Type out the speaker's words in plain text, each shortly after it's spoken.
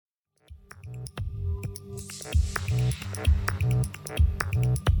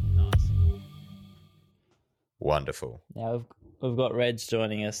Nice. Wonderful. Now we've got Reg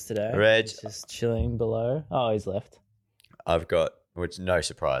joining us today. Reg. He's just chilling below. Oh, he's left. I've got, which no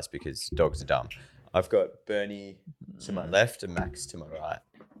surprise because dogs are dumb. I've got Bernie to my left and Max to my right.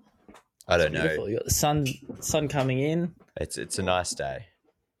 I don't know. Beautiful. You got the sun coming in. It's a nice day.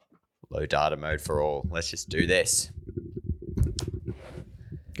 Low data mode for all. Let's just do this.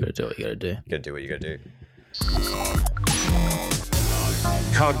 Gotta do what you gotta do. Gotta do what you gotta do.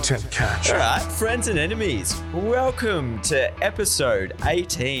 Content catch. All right, friends and enemies, welcome to episode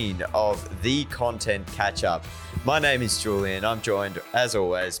 18 of the Content Catch-Up. My name is Julian. I'm joined, as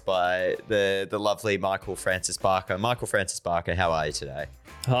always, by the lovely Michael Francis Barker. Michael Francis Barker, how are you today?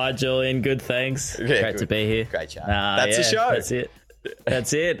 Hi, Julian. Good, thanks. Yeah, Great good. to be here. Great chat. That's the show. That's it.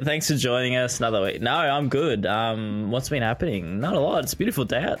 That's it. Thanks for joining us another week. No, I'm good. What's been happening? Not a lot. It's a beautiful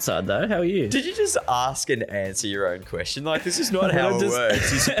day outside, though. How are you? Did you just ask and answer your own question? Like, this is not how it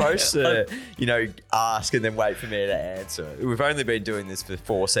works. You're supposed to, ask and then wait for me to answer. We've only been doing this for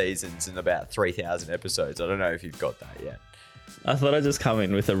 4 seasons and about 3,000 episodes. I don't know if you've got that yet. I thought I'd just come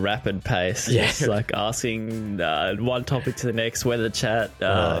in with a rapid pace. Yeah. Just like asking one topic to the next, weather chat.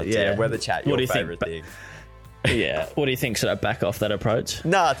 Weather chat, your favourite thing. Yeah. What do you think? Should I back off that approach?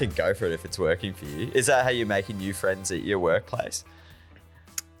 No, I think go for it if it's working for you. Is that how you're making new friends at your workplace?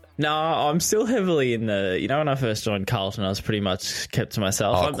 No, I'm still heavily in the... when I first joined Carlton, I was pretty much kept to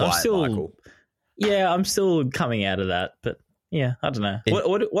myself. I'm still... Michael. Yeah, I'm still coming out of that. But yeah, I don't know.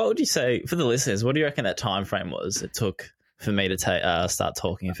 What would you say, for the listeners, what do you reckon that time frame was it took for me to start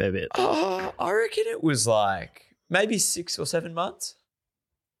talking a fair bit? I reckon it was like maybe 6 or 7 months.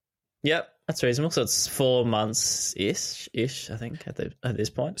 Yep, that's reasonable. So it's 4 months-ish, I think, at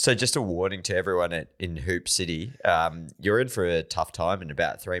this point. So just a warning to everyone in Hoop City, you're in for a tough time in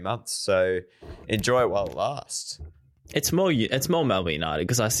about 3 months. So enjoy it while it lasts. It's more Melbourne United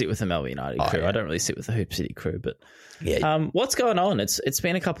because I sit with the Melbourne United crew. Yeah. I don't really sit with the Hoop City crew. But what's going on? It's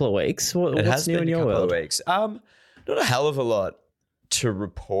been a couple of weeks. What's new in your world? It has been a couple of weeks. Not a hell of a lot to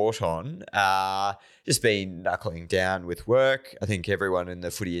report on. Just been knuckling down with work. I think everyone in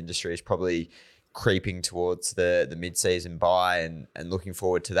the footy industry is probably creeping towards the mid-season bye and looking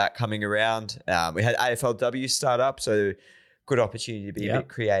forward to that coming around. We had AFLW start up, so good opportunity to be a bit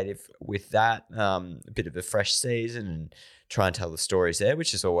creative with that. A bit of a fresh season and try and tell the stories there,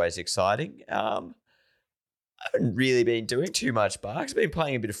 which is always exciting. I haven't really been doing too much, Barks. I've been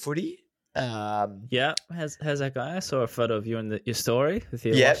playing a bit of footy. How's that going? I saw a photo of you in your story with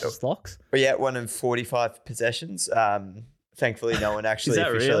your locks. Yeah, 1 in 45 possessions. Thankfully, no one actually. Is that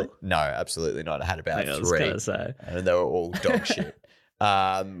officially... real? No, absolutely not. I had about 3. I was gonna say. And they were all dog shit.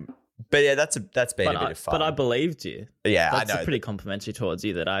 But yeah, that's been a bit of fun. But I believed you. Yeah, that's I know. Pretty complimentary towards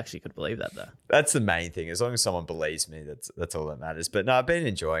you that I actually could believe that, though. That's the main thing. As long as someone believes me, that's all that matters. But no, I've been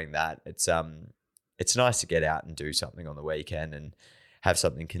enjoying that. It's nice to get out and do something on the weekend and have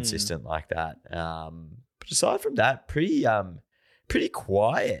something consistent like that. But aside from that, pretty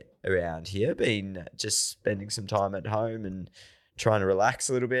quiet around here. Been just spending some time at home and trying to relax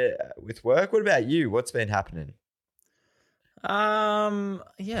a little bit with work. What about you? What's been happening? I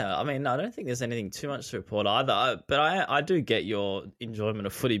mean, I don't think there's anything too much to report either. But I do get your enjoyment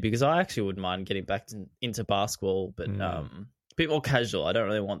of footy because I actually wouldn't mind getting back into basketball, but a bit more casual. I don't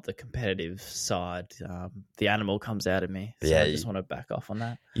really want the competitive side. The animal comes out of me, so I just want to back off on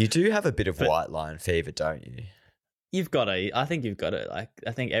that. You do have a bit of white line fever, don't you? I think you've got it. Like,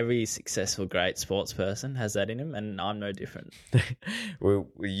 I think every successful, great sports person has that in him, and I'm no different. Well,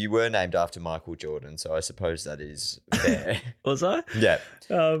 you were named after Michael Jordan, so I suppose that is fair. Was I? Yeah.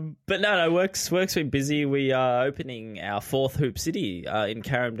 But no, work's been busy. We are opening our 4th Hoop City in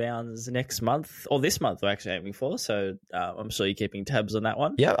Carrum Downs next month, or this month we're actually aiming for, so I'm sure you're keeping tabs on that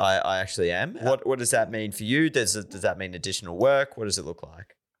one. Yeah, I actually am. What does that mean for you? Does that mean additional work? What does it look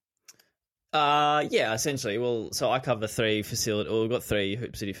like? Essentially. Well, so I cover 3 facilities. Well, we've got 3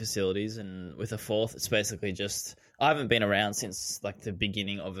 Hoop City facilities, and with a 4th, it's basically just I haven't been around since like the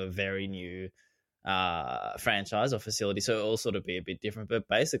beginning of a very new franchise or facility, so it'll sort of be a bit different. But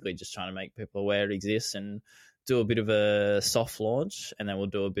basically, just trying to make people aware it exists and do a bit of a soft launch, and then we'll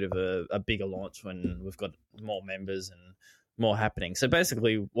do a bit of a bigger launch when we've got more members and more happening. So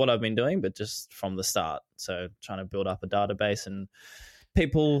basically, what I've been doing, but just from the start. So trying to build up a database and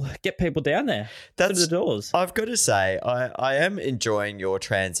get people down there through the doors. I've got to say, I am enjoying your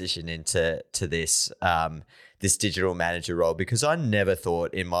transition into this this digital manager role, because I never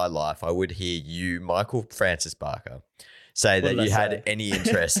thought in my life I would hear you, Michael Francis Barker, say What that did I you had say? any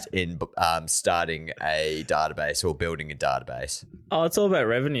interest in starting a database or building a database. Oh, it's all about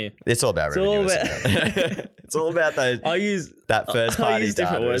revenue. It's all about It's revenue, all isn't it? It's all about that first I party use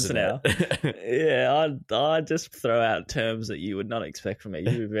different data, words isn't now. it? Yeah, I just throw out terms that you would not expect from me.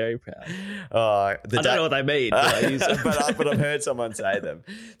 You'd be very proud. I don't know what they mean, but I use them. but I've heard someone say them.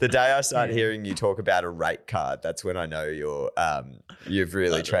 The day I start hearing you talk about a rate card, that's when I know you've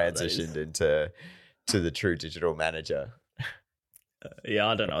really transitioned into the true digital manager. Yeah,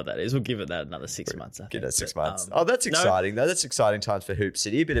 I don't know what that is. We'll give it that another 6 months. I think. Give it 6 But, months. That's exciting though. That's exciting times for Hoop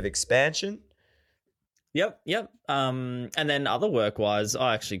City. A bit of expansion. Yep. And then other work-wise,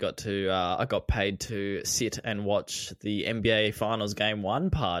 I actually I got paid to sit and watch the NBA Finals Game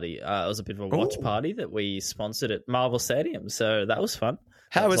 1 party. It was a bit of a watch party that we sponsored at Marvel Stadium, so that was fun.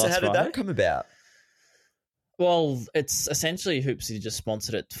 How did that come about? Well, it's essentially Hoop City just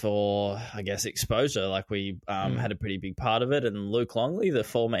sponsored it for, I guess, exposure. Like we had a pretty big part of it, and Luke Longley, the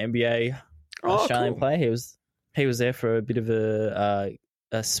former NBA Australian player, he was there for a bit of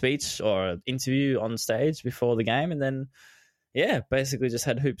a speech or an interview on stage before the game, and then basically just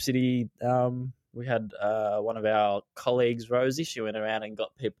had Hoop City. We had one of our colleagues, Rosie. She went around and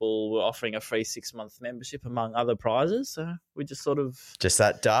got people offering a free 6-month membership among other prizes. So we just sort of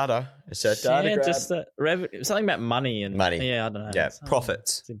that data. It's that data grab. Just that revenue. Something about money and money. Yeah, I don't know. Yeah,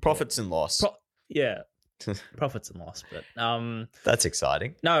 profits and loss. Profits and loss. But that's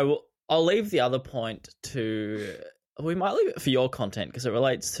exciting. No, I'll leave the other point to. We might leave it for your content because it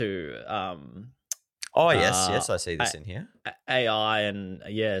relates to. Yes, I see this in here. AI and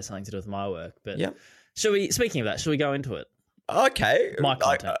something to do with my work. But speaking of that, should we go into it? Okay, my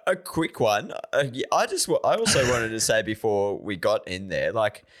content. A quick one. I also wanted to say before we got in there,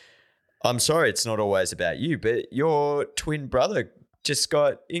 like, I'm sorry, it's not always about you, but your twin brother just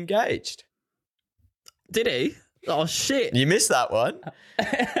got engaged. Did he? Oh shit! You missed that one.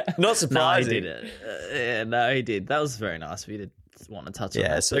 Not surprising. No, he did. No, he did. That was very nice of you to want to touch on that.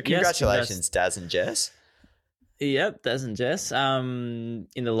 Yeah, so congratulations, Daz and Jess. Yep, Daz and Jess. In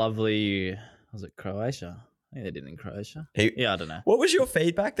the lovely, was it Croatia? I think they did it in Croatia. I don't know. What was your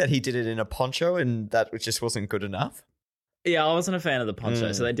feedback that he did it in a poncho and that just wasn't good enough? Yeah, I wasn't a fan of the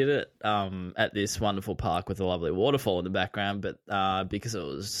poncho. So they did it at this wonderful park with a lovely waterfall in the background, but because it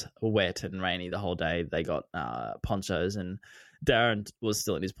was wet and rainy the whole day, they got ponchos, and Darren was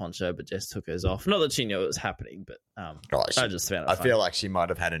still in his poncho, but Jess took hers off. Not that she knew it was happening, but I just found it funny. I feel like she might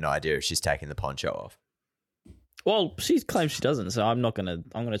have had an idea if she's taking the poncho off. Well, she claims she doesn't, so I'm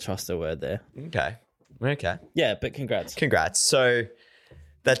gonna trust her word there. Okay. Yeah, but congrats. So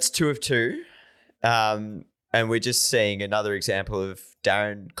that's 2 of 2. And we're just seeing another example of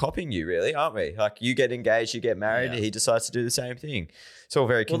Darren copying you, really, aren't we? Like, you get engaged, you get married, he decides to do the same thing. It's all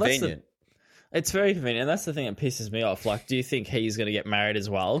very convenient. It's very convenient. And that's the thing that pisses me off. Like, do you think he's going to get married as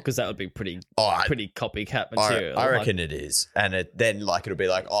well? Because that would be pretty copycat material. I reckon it is. And then, it'll be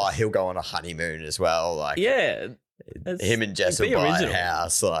like, he'll go on a honeymoon as well. Like, yeah. Him and Jess will buy a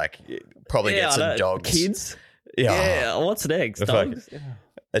house. Like, probably get some dogs. Kids? Yeah. What's next? Dogs?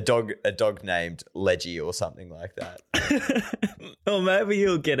 A dog named Leggy or something like that. Or maybe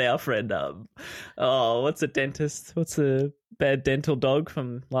you'll get our friend what's a dentist? What's a bad dental dog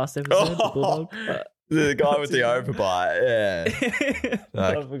from last episode? The bulldog? The guy with the overbite. Yeah.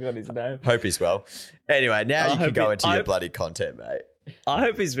 I forgot his name. Hope he's well. Anyway, now you can go into your bloody content, mate. I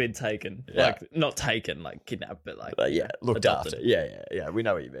hope he's been taken. Yeah. Like, not taken, like kidnapped, but like looked adopted. After. Yeah. We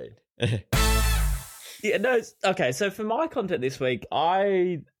know what you mean. Yeah, no, okay, so for my content this week,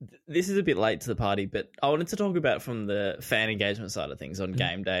 this is a bit late to the party, but I wanted to talk about from the fan engagement side of things on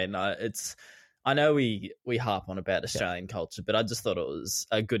game day, and I know we harp on about Australian culture, but I just thought it was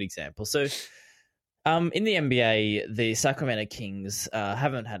a good example. So in the NBA, the Sacramento Kings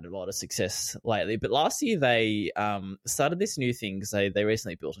haven't had a lot of success lately, but last year they started this new thing because they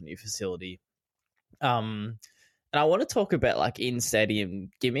recently built a new facility. And I want to talk about like in-stadium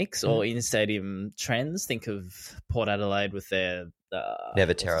gimmicks or in-stadium trends. Think of Port Adelaide with their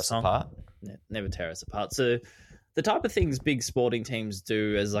Never Tear Us Apart. Never Tear Us Apart. So the type of things big sporting teams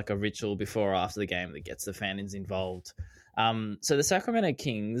do as like a ritual before or after the game that gets the fans involved. So the Sacramento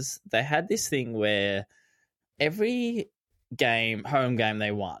Kings, they had this thing where every home game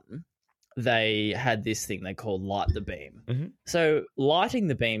they won, they had this thing they called Light the Beam. Mm-hmm. So lighting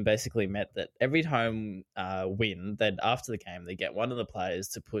the beam basically meant that every home win, that after the game, they get one of the players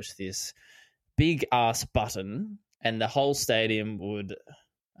to push this big ass button, and the whole stadium would,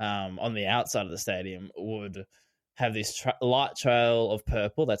 on the outside of the stadium, would have this light trail of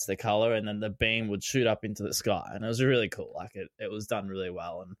purple. That's the color, and then the beam would shoot up into the sky, and it was really cool. Like it was done really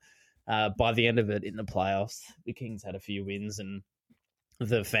well, and by the end of it in the playoffs, the Kings had a few wins and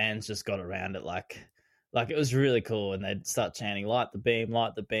the fans just got around it like it was really cool, and they'd start chanting light the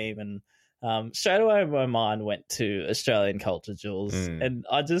beam, and straight away my mind went to Australian culture, Jules, and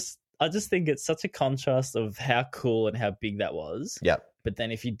I just think it's such a contrast of how cool and how big that was. Yep. But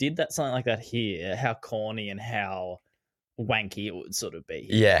then if you did that something like that here, how corny and how wanky it would sort of be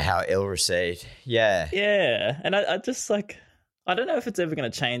here. Yeah, how ill-received. Yeah. Yeah, and I just like, I don't know if it's ever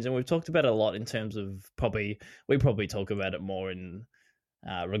going to change, and we've talked about it a lot in terms of we probably talk about it more in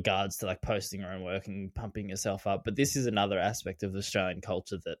regards to like posting your own work and pumping yourself up. But this is another aspect of Australian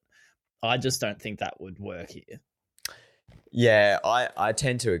culture that I just don't think that would work here. Yeah, I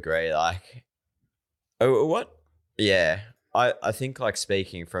tend to agree. Like, oh, what? Yeah, I think like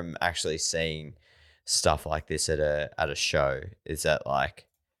speaking from actually seeing stuff like this at a show is that like,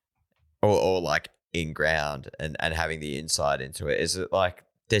 or like in ground and having the insight into it, is it like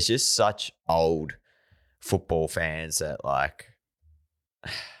there's just such old football fans that like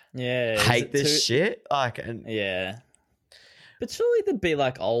hate this shit, like, and yeah. But surely there'd be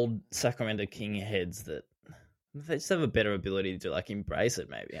like old Sacramento King heads that they just have a better ability to like embrace it.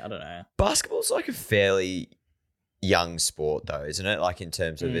 Maybe, I don't know. Basketball's like a fairly young sport though, isn't it? Like in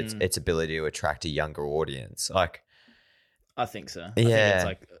terms of its ability to attract a younger audience. Like, I think so. Yeah. I think it's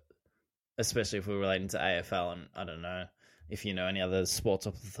like, especially if we're relating to AFL, and I don't know if you know any other sports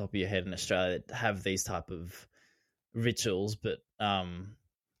off the top of your head in Australia that have these type of rituals, but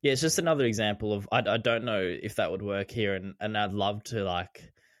yeah, it's just another example of I don't know if that would work here, and I'd love to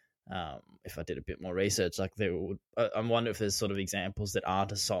like if I did a bit more research, like there would. I wonder if there's sort of examples that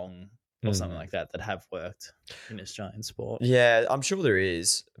aren't a song or something like that have worked in Australian sport. Yeah, I'm sure there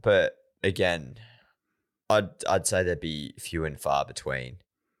is, but again, I'd say there'd be few and far between.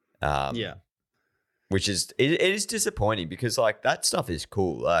 Yeah, which is it is disappointing because like that stuff is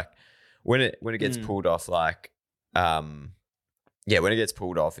cool. Like when it gets pulled off, like yeah, when it gets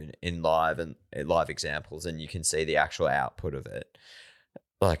pulled off in live and live examples, and you can see the actual output of it.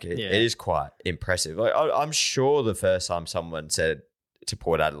 Like it is quite impressive. Like I'm sure the first time someone said to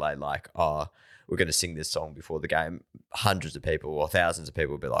Port Adelaide, like, "Oh, we're going to sing this song before the game," hundreds of people or thousands of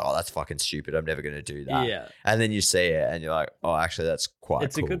people will be like, "Oh, that's fucking stupid. I'm never going to do that." Yeah. And then you see it, and you're like, "Oh, actually, that's quite.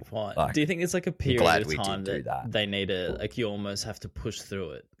 It's cool." a good point. Like, do you think it's like a period glad of we time did do that. they need to like you almost have to push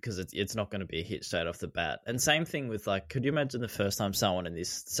through it because it's not going to be a hit straight off the bat? And same thing with like, could you imagine the first time someone in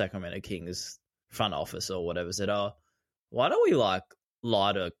this Sacramento Kings front office or whatever said, "Oh, why don't we like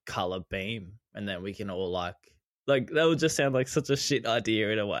light a color beam and then we can all like that would just sound like such a shit idea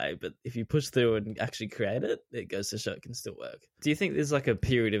in a way, but if you push through and actually create it, it goes to show it can still work." Do you think there's like a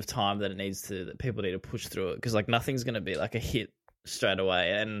period of time that that people need to push through it? Because like nothing's going to be like a hit straight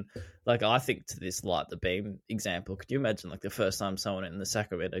away. And like I think to this light the beam example, could you imagine like the first time someone in the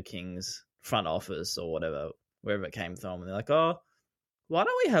Sacramento Kings front office or whatever, wherever it came from, and they're like, "Oh, why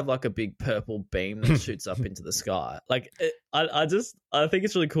don't we have like a big purple beam that shoots up into the sky?" Like, I think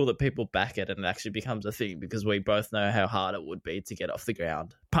it's really cool that people back it and it actually becomes a thing because we both know how hard it would be to get off the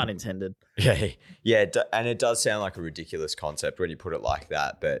ground. Pun intended. Yeah, and it does sound like a ridiculous concept when you put it like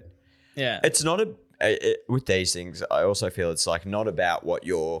that, but yeah, it's not with these things. I also feel it's like not about what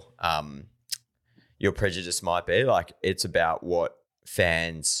your prejudice might be. Like it's about what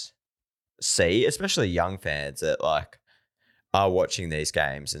fans see, especially young fans that like are watching these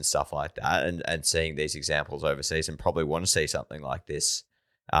games and stuff like that and seeing these examples overseas and probably want to see something like this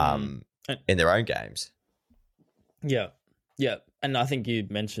in their own games. Yeah. Yeah. And I think you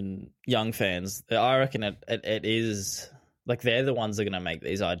mentioned young fans. I reckon it is like they're the ones that are going to make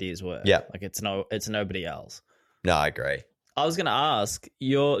these ideas work. Yeah. Like it's nobody else. No, I agree. I was going to ask, do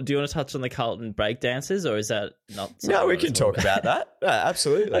you want to touch on the Carlton breakdancers or is that not? No, we can talk about that. No,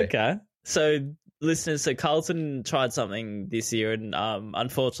 absolutely. Okay. So listeners, Carlton tried something this year, and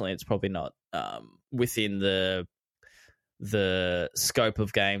unfortunately, it's probably not within the scope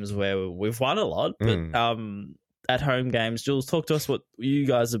of games where we've won a lot. But at home games, Jules, talk to us what you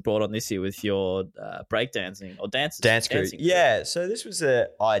guys have brought on this year with your breakdancing or dance crew. Yeah, so this was an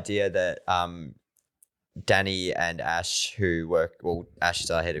idea that Danny and Ash, Ash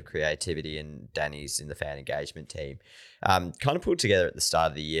is our head of creativity and Danny's in the fan engagement team, kind of put together at the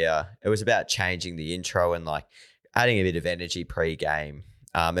start of the year. It was about changing the intro and like adding a bit of energy pre-game.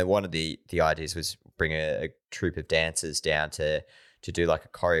 And one of the ideas was bring a troupe of dancers down to do like a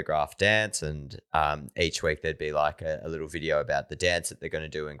choreographed dance. And each week there'd be like a little video about the dance that they're going to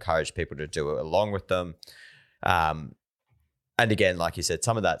do, encourage people to do it along with them. And again, like you said,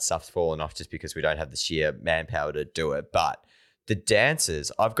 some of that stuff's fallen off just because we don't have the sheer manpower to do it. But the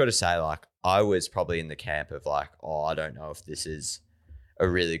dancers, I've got to say, like, I was probably in the camp of like, oh, I don't know if this is a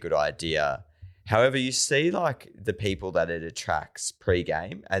really good idea. However, you see like the people that it attracts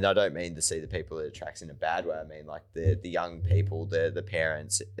pre-game, and I don't mean to see the people it attracts in a bad way. I mean like the young people, the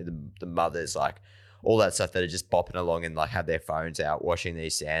parents, the mothers, like all that stuff that are just bopping along and like have their phones out watching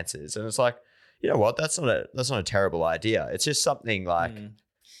these dances. And it's like, you know what? That's not a terrible idea. It's just something like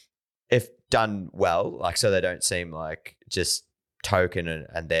if done well, like so they don't seem like just token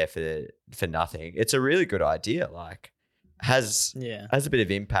and there for nothing. It's a really good idea. Like has a bit of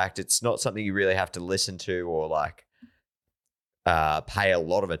impact. It's not something you really have to listen to or like pay a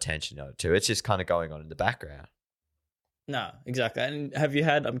lot of attention to. It's just kind of going on in the background. No, exactly. And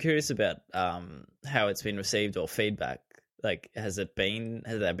I'm curious about how it's been received or feedback. Like, has that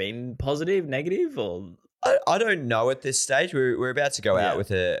been positive, negative, or? I don't know at this stage. We're about to go out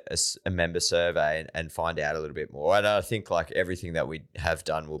with a member survey and find out a little bit more. And I think like everything that we have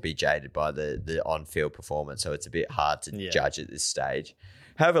done will be jaded by the on-field performance, so it's a bit hard to judge at this stage.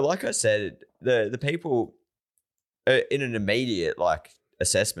 However, like I said, the people in an immediate like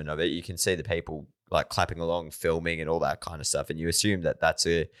assessment of it, you can see the people like clapping along, filming, and all that kind of stuff, and you assume that that's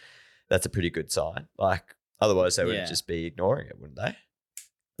a pretty good sign. Like otherwise, they would just be ignoring it, wouldn't they?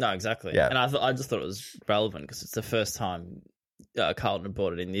 No, exactly. Yeah. And I just thought it was relevant because it's the first time Carlton have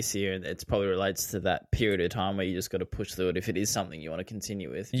brought it in this year, and it probably relates to that period of time where you just got to push through it if it is something you want to continue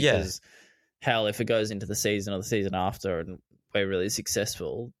with. Because hell, if it goes into the season or the season after and we're really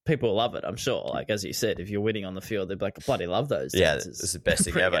successful, people will love it, I'm sure. Like, as you said, if you're winning on the field, they'd be like, I bloody love those dances. Yeah, it's the best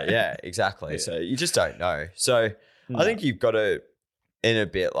thing ever. Yeah, exactly. Yeah. So you just don't know. So I think you've got to, in a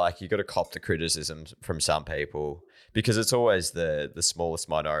bit, like, you've got to cop the criticism from some people, because it's always the smallest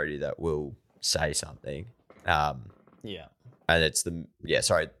minority that will say something. And it's the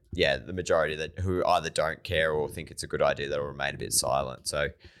majority that who either don't care or think it's a good idea that will remain a bit silent. So,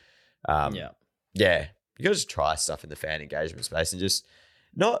 you got to just try stuff in the fan engagement space and just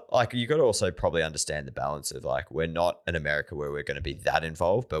not like, you got to also probably understand the balance of like, we're not in America where we're going to be that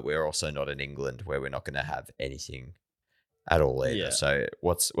involved, but we're also not in England where we're not going to have anything at all either. Yeah. So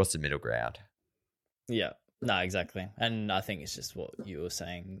what's the middle ground? Yeah. No, exactly. And I think it's just what you were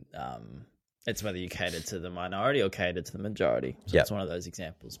saying. It's whether you cater to the minority or cater to the majority. So it's one of those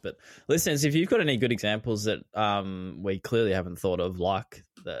examples. But listeners, if you've got any good examples that we clearly haven't thought of, like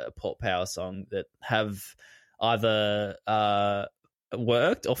the Port Power song, that have either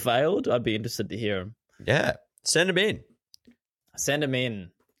worked or failed, I'd be interested to hear them. Yeah. Send them in. Send them in.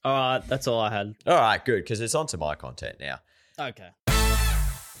 All right. That's all I had. All right. Good. Because it's onto my content now. Okay.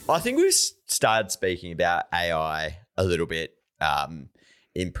 I think we've started speaking about AI a little bit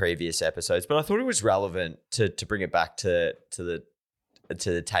in previous episodes, but I thought it was relevant to bring it back to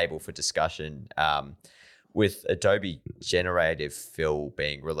the table for discussion with Adobe Generative Fill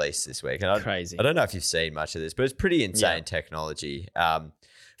being released this week. And Crazy. I don't know if you've seen much of this, but it's pretty insane technology.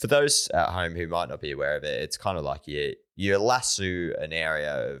 For those at home who might not be aware of it, it's kind of like you lasso an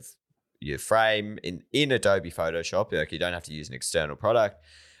area of your frame in Adobe Photoshop. Like, you don't have to use an external product.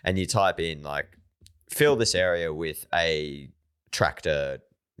 And you type in like, fill this area with a tractor,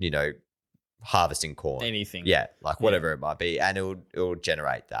 harvesting corn. Anything. Yeah, like whatever it might be. And it'll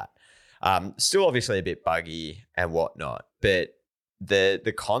generate that. Still obviously a bit buggy and whatnot. But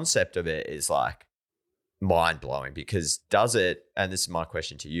the concept of it is like mind-blowing, because does it, and this is my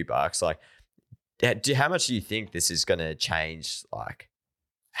question to you, Barks, like how much do you think this is going to change like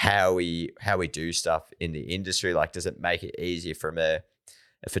how we do stuff in the industry? Like, does it make it easier from a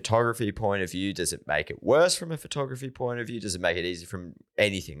photography point of view? Does it make it worse from a photography point of view? Does it make it easy from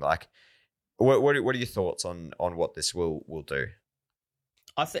anything? Like, what are your thoughts on what this will do?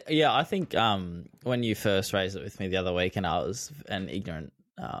 I think when you first raised it with me the other week, and I was an ignorant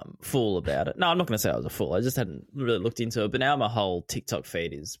fool about it. No, I'm not going to say I was a fool. I just hadn't really looked into it. But now my whole TikTok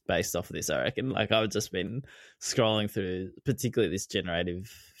feed is based off of this, I reckon. Like, I've just been scrolling through, particularly this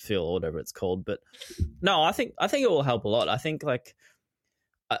generative fill or whatever it's called. But no, I think it will help a lot. I think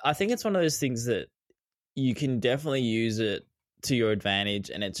it's one of those things that you can definitely use it to your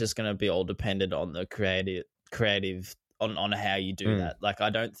advantage, and it's just going to be all dependent on the creative on how you do that. Like,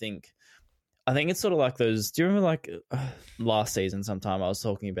 I think it's sort of like those. Do you remember like last season sometime I was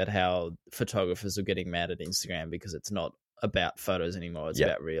talking about how photographers are getting mad at Instagram because it's not about photos anymore, it's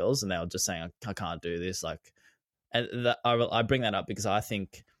about reels, and they were just saying, I can't do this. Like, and I bring that up because I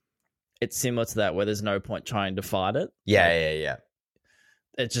think it's similar to that, where there's no point trying to fight it. Yeah.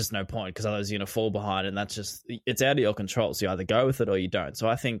 It's just no point, because otherwise you're going to fall behind, and it's out of your control. So you either go with it or you don't. So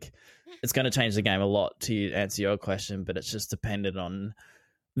I think it's going to change the game a lot, to answer your question, but it's just dependent on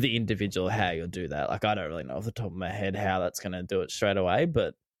the individual how you'll do that. Like, I don't really know off the top of my head how that's going to do it straight away,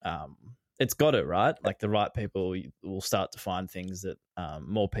 but it's got it right. Like the right people will start to find things that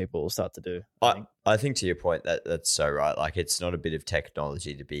more people will start to do. I think to your point that's so right. Like it's not a bit of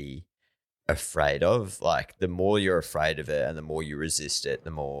technology to be afraid of. Like the more you're afraid of it and the more you resist it,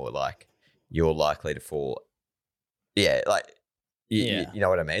 the more like you're likely to fall. Yeah, like you know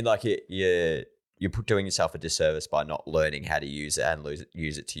what I mean. Like you're doing yourself a disservice by not learning how to use it and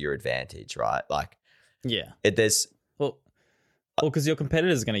use it to your advantage, right? Like there's because your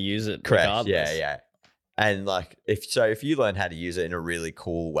competitor's going to use it correct. regardless. Yeah. And like if you learn how to use it in a really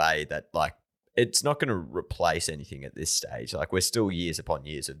cool way, that like it's not going to replace anything at this stage. Like we're still years upon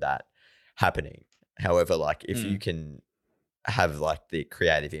years of that happening. However, like if you can have like the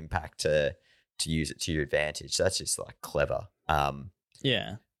creative impact to use it to your advantage, that's just like clever.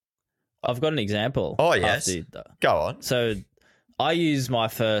 Yeah. I've got an example. Oh yes, go on. So I used my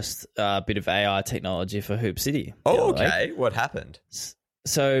first bit of AI technology for Hoop City. Oh, okay. What happened?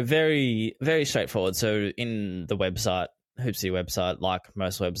 So very, very straightforward. So in the website, Hoop City website, like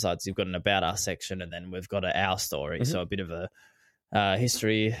most websites, you've got an About Us section, and then we've got an Our Story. Mm-hmm. So a bit of a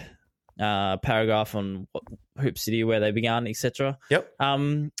history paragraph on Hoop City, where they began, etc. Yep.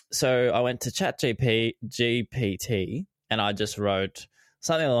 So I went to GPT, and I just wrote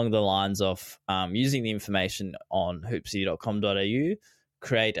something along the lines of using the information on hoopcity.com.au,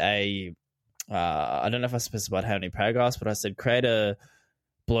 create a, I don't know if I specified how many paragraphs, but I said create a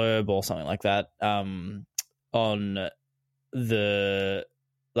blurb or something like that on the,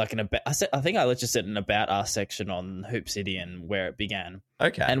 like an about, I think I just said an About Us section on Hoop City and where it began.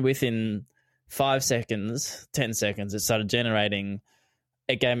 Okay. And within 5 seconds, 10 seconds, it started generating,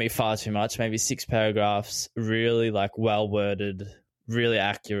 it gave me far too much, maybe 6 paragraphs, really like well-worded, really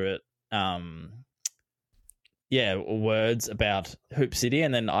accurate words about Hoop City,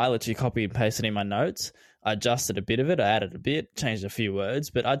 and then I literally copy and pasted in my notes. I adjusted a bit of it, I added a bit, changed a few words,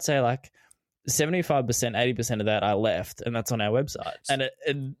 but I'd say like 75%, 80% of that I left, and that's on our website. And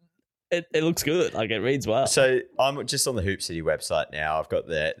it looks good, like it reads well. So I'm just on the Hoop City website now. I've got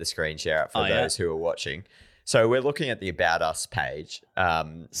the screen share up for those who are watching. So we're looking at the About Us page.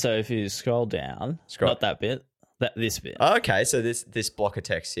 So if you scroll down, not that bit, this bit. Okay, so this block of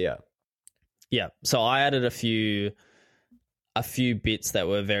text here. Yeah. So I added a few bits that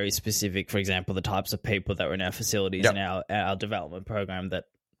were very specific. For example, the types of people that were in our facilities in our development program that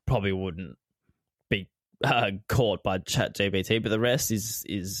probably wouldn't be caught by ChatGPT, but the rest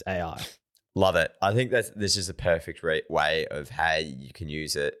is AI. Love it. I think this is a perfect way of how you can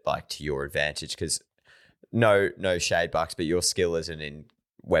use it like to your advantage, because no shade bucks, but your skill isn't in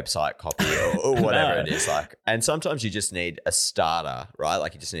website copy or whatever it is, like, and sometimes you just need a starter, right?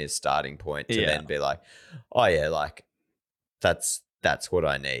 Like you just need a starting point to then be like, oh yeah, like that's what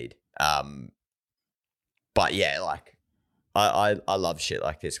I need. But yeah, like I love shit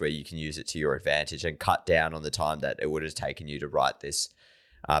like this where you can use it to your advantage and cut down on the time that it would have taken you to write this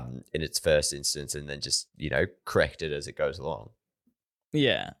in its first instance, and then just, correct it as it goes along.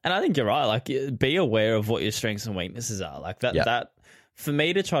 Yeah. And I think you're right. Like, be aware of what your strengths and weaknesses are. Like that for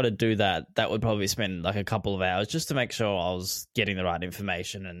me to try to do that would probably spend like a couple of hours just to make sure I was getting the right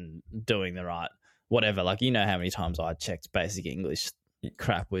information and doing the right whatever. Like, how many times I checked basic English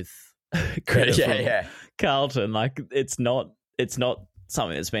crap with Carlton. Like, it's not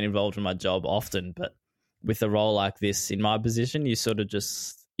something that's been involved in my job often, but with a role like this in my position, you sort of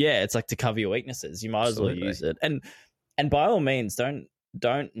just, it's like to cover your weaknesses. You might Absolutely. as well use it. And by all means, don't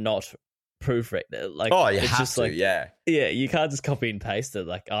not proofread it. Like, you it's have just to, like, yeah. You can't just copy and paste it.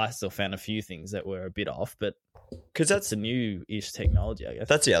 Like, I still found a few things that were a bit off, but because that's a new-ish technology, I guess.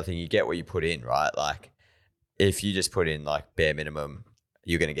 That's the other thing. You get what you put in, right? Like, if you just put in like bare minimum,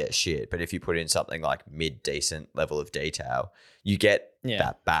 you're going to get shit. But if you put in something like mid-decent level of detail, you get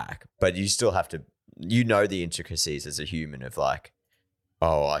that back. But you still have to, the intricacies as a human of like,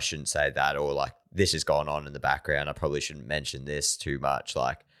 oh, I shouldn't say that, or like this has gone on in the background, I probably shouldn't mention this too much.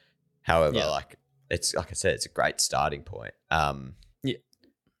 Like, however, like it's like I said, it's a great starting point. And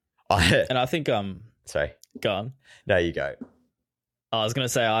I think sorry, go on. No, you go. I was going to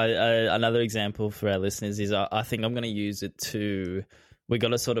say, another example for our listeners is I think I'm going to use it to, we got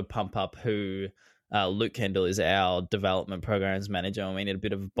to sort of pump up who Luke Kendall is, our development programs manager, and we need a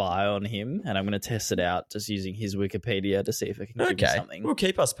bit of a bio on him, and I'm going to test it out just using his Wikipedia to see if it can give me something. Well,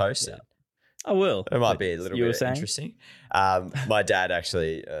 keep us posted. I will. It might be a little bit interesting. My dad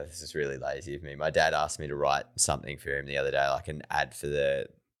actually, this is really lazy of me. My dad asked me to write something for him the other day, like an ad for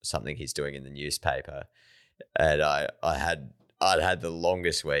something he's doing in the newspaper. And I'd had the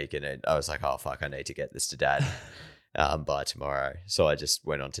longest week, and I was like, oh fuck, I need to get this to dad by tomorrow. So I just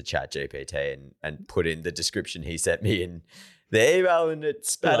went on to ChatGPT and put in the description he sent me the email and it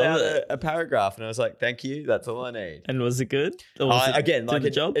spat Love out it. a paragraph, and I was like, "Thank you, that's all I need." And was it good? Or was it Again, did like the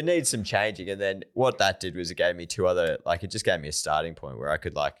it, job? it needs some changing, and then what that did was it gave me two other, like it just gave me a starting point where I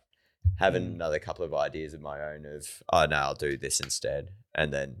could like have another couple of ideas of my own of, oh no, I'll do this instead,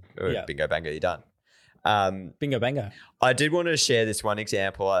 and then bingo bango, you're done. Bingo bango. I did want to share this one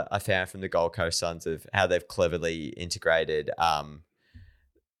example I found from the Gold Coast Suns of how they've cleverly integrated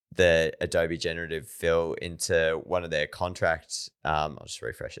the Adobe Generative Fill into one of their contracts. I'll just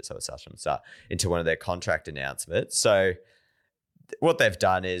refresh it so it starts from the start, into one of their contract announcements. So what they've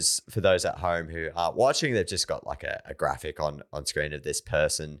done is, for those at home who aren't watching, they've just got like a graphic on screen of this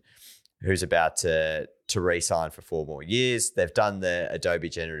person who's about to re-sign for 4 more years. They've done the Adobe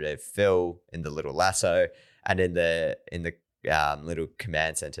Generative Fill in the little lasso, and in the little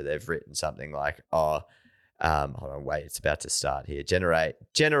command center, they've written something like, hold on, wait, it's about to start here.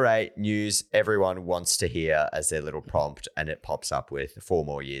 Generate news everyone wants to hear as their little prompt, and it pops up with 4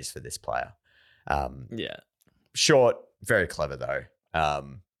 more years for this player. Short, very clever though.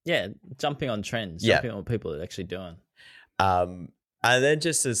 Jumping on trends, Yeah. jumping on what people are actually doing. And then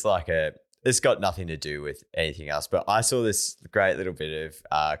just as like it's got nothing to do with anything else, but I saw this great little bit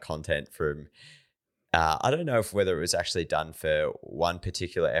of content from, I don't know whether it was actually done for one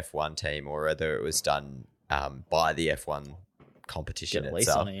particular F1 team or whether it was done by the F1 competition Get a lease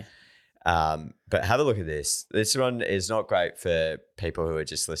itself. on you. But have a look at this. This one is not great for people who are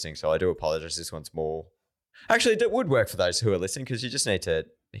just listening, so I do apologize. This one's more... Actually, it would work for those who are listening because you just need to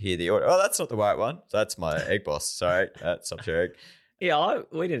hear the audio. Oh, that's not the right one. That's my egg boss. Sorry, stop sharing. Yeah,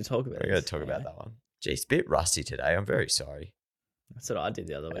 we need to talk about it. We're going to talk about that one. Geez, it's a bit rusty today. I'm very sorry. That's what I did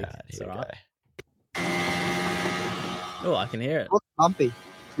the other week. It's Here all we right. go. Oh, I can hear it. Look, bumpy.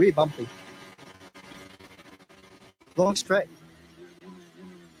 It's really bumpy. Long straight.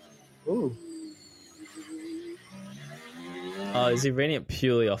 Ooh. Oh, is he reading it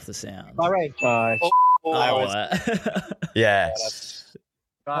purely off the sound? All right. Yeah.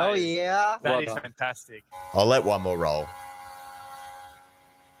 Oh, yeah. That is fantastic. I'll let one more roll.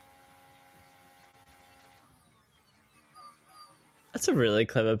 That's a really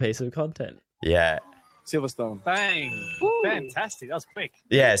clever piece of content. Yeah. Silverstone. Bang. Fantastic. That was quick.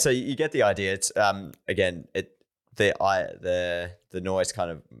 Yeah, so you get the idea. It's again, the noise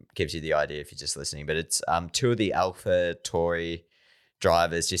kind of gives you the idea if you're just listening, but it's two of the Alpha Tauri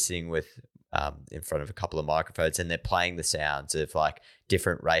drivers just sitting with in front of a couple of microphones, and they're playing the sounds of like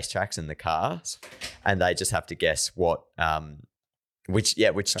different racetracks in the cars, and they just have to guess what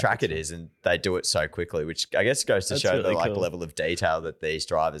which track it is, and they do it so quickly, which I guess goes to That's show really the like cool. level of detail that these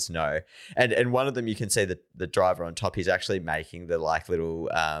drivers know. And one of them, you can see the driver on top, he's actually making the like little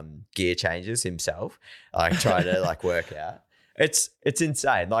gear changes himself, like trying to like work out. It's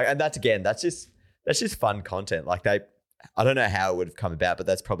insane. Like, and that's just fun content. Like I don't know how it would have come about, but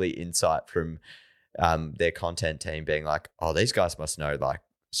that's probably insight from their content team being like, oh, these guys must know like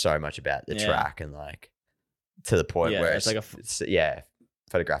so much about the track, and like to the point where it's like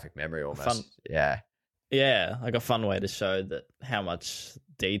photographic memory almost. fun- Yeah. like a fun way to show that how much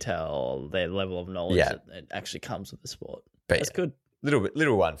detail, their level of knowledge that it actually comes with the sport. But That's good.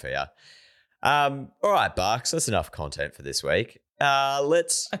 Little one for you. All right, Barks, that's enough content for this week.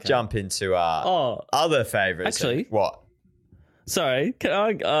 Let's jump into our other favorites. Actually- What? Sorry, can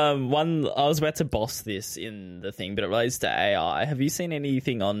I? One, I was about to boss this in the thing, but it relates to AI. Have you seen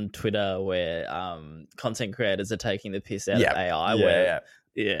anything on Twitter where content creators are taking the piss out of AI?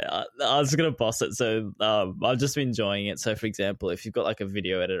 Yeah, I was gonna boss it. So I've just been enjoying it. So, for example, if you've got like a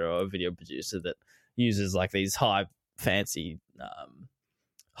video editor or a video producer that uses like these fancy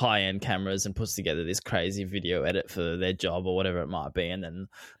high-end cameras and puts together this crazy video edit for their job or whatever it might be, and then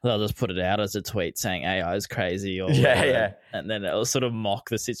they'll just put it out as a tweet saying AI is crazy or whatever, and then it'll sort of mock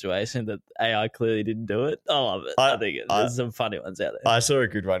the situation that AI clearly didn't do it. I love it. I think there's some funny ones out there. I saw a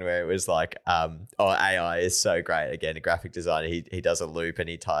good one where it was like, AI is so great. Again, a graphic designer, he does a loop and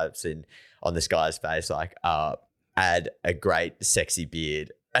he types in on this guy's face like, add a great sexy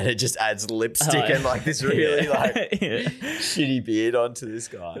beard. And it just adds lipstick and like this really shitty beard onto this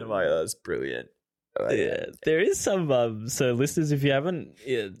guy. I'm like, that's brilliant. Yeah, there is some. So, listeners, if you don't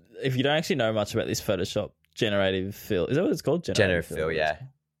actually know much about this Photoshop generative fill, is that what it's called? Generative fill, yeah.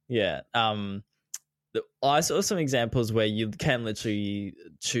 Yeah. I saw some examples where you can literally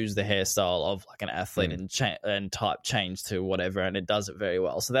choose the hairstyle of like an athlete and type change to whatever, and it does it very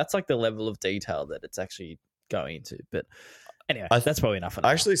well. So that's like the level of detail that it's actually going into. But anyway, that's probably enough.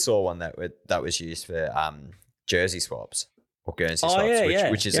 I actually saw one that was used for jersey swaps or Guernsey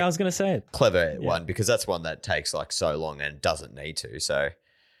swaps, which is I was going to say it. Clever one because that's one that takes like so long and doesn't need to. So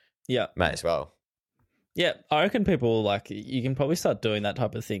yeah, may as well. Yeah, I reckon people like you can probably start doing that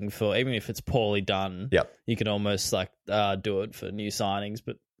type of thing for even if it's poorly done. Yep. You can almost like do it for new signings,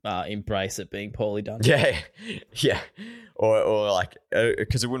 but embrace it being poorly done. Yeah, yeah, or like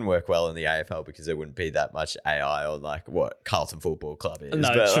because it wouldn't work well in the AFL because there wouldn't be that much AI on like what Carlton Football Club is. No,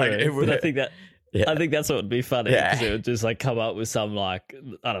 but true. like, it But I think that. Yeah. I think that's what would be funny Yeah. because it would just like come up with some like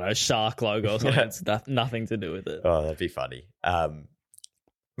I don't know shark logo or something. It's nothing to do with it. Oh, that'd be funny.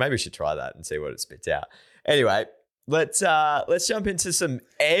 Maybe we should try that and see what it spits out. Anyway, let's jump into some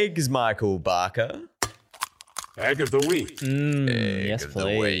eggs, Michael Barker. Egg of the week. Egg Yes, of the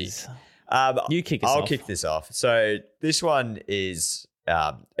please. You kick us I'll off. kick this off. So this one is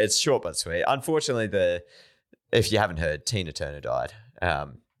it's short but sweet. Unfortunately, if you haven't heard, Tina Turner died.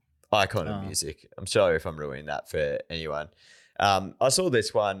 Icon of music. I'm sorry if I'm ruining that for anyone. I saw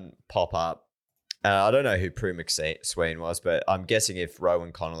this one pop up. I don't know who Prue McSween was, but I'm guessing if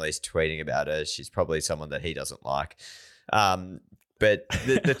Rowan Connolly's tweeting about her, she's probably someone that he doesn't like. But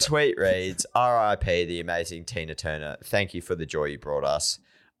the tweet reads, "R.I.P. the amazing Tina Turner. Thank you for the joy you brought us.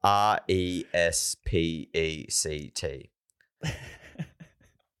 RESPECT."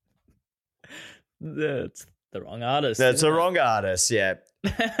 That's the wrong artist. That's isn't the it? wrong artist, yeah.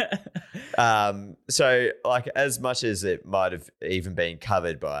 So like as much as it might have even been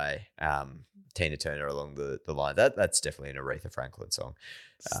covered by Tina Turner along the line, that's definitely an Aretha Franklin song.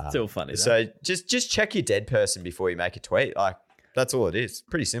 Still funny. Though. So just check your dead person before you make a tweet. Like that's all it is.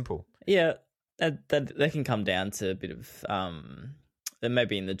 Pretty simple. yeah, that can come down to a bit of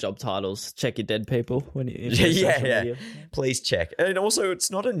maybe in the job titles. Check your dead people when you Yeah. media. Please check. And also, it's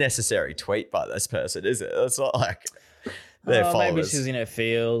not a necessary tweet by this person, is it? It's not like their followers. Maybe she was in her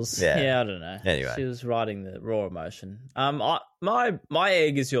feels. Yeah. I don't know. Anyway. She was writing the raw emotion. My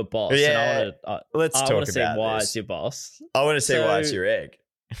egg is your boss. Yeah. And I Let's want talk to see about why this. it's your boss. I want to see why it's So- your egg.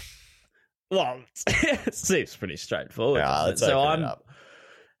 Well, it seems pretty straightforward. Yeah, doesn't it? let's So open it up.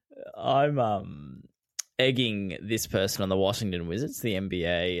 I'm egging this person on the Washington Wizards, the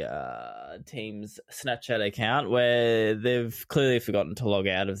NBA team's Snapchat account, where they've clearly forgotten to log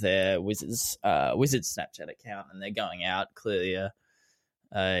out of their Wizards Snapchat account, and they're going out clearly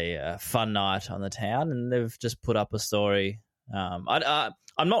a fun night on the town, and they've just put up a story.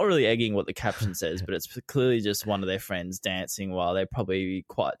 I'm not really egging what the caption says, but it's clearly just one of their friends dancing while they're probably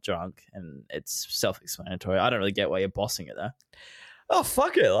quite drunk, and it's self-explanatory. I don't really get why you're bossing it though. Oh,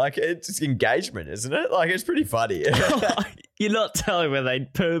 fuck it. Like, it's engagement, isn't it? Like, it's pretty funny. You're not telling me they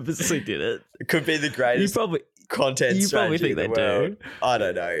purposely did it. It could be the You greatest probably content you probably strategy think in they the world. do. I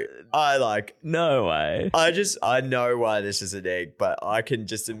don't know. No way. I know why this is an egg, but I can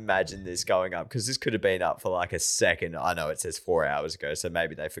just imagine this going up because this could have been up for like a second. I know it says 4 hours ago, so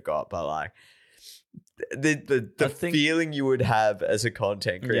maybe they forgot, but like the feeling you would have as a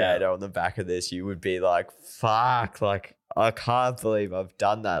content creator on the back of this, you would be like, fuck, like I can't believe I've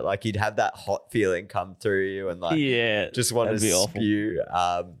done that. Like you'd have that hot feeling come through you and like just want to that'd be awful. spew.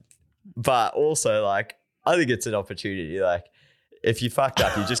 But also like I think it's an opportunity. Like if you fucked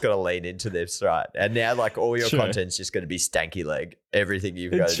up, you just got to lean into this, right? And now like all your content's just going to be stanky leg. Everything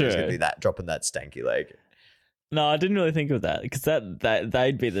you've got to do is going to be that dropping that stanky leg. No, I didn't really think of that because that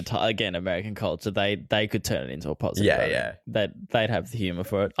they'd be the again American culture. They could turn it into a positive. Yeah. They'd have the humor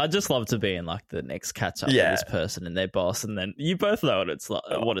for it. I'd just love to be in like the next catch up with this person and their boss, and then you both know what it's like,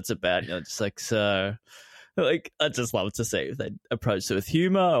 what it's about. You're just like so. Like I'd just love to see if they approach it with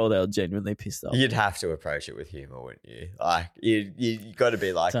humor or they'll genuinely pissed off. You'd have to approach it with humor, wouldn't you? Like you got to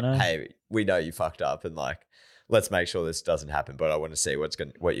be like, hey, we know you fucked up, and like let's make sure this doesn't happen. But I want to see what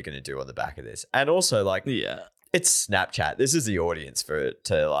you're going to do on the back of this, and also like it's Snapchat. This is the audience for it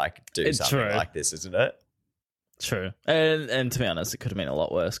to like do something like this, isn't it? True. And to be honest, it could have been a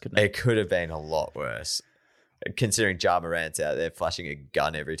lot worse, couldn't it? It could have been a lot worse. Considering Ja Morant's out there flashing a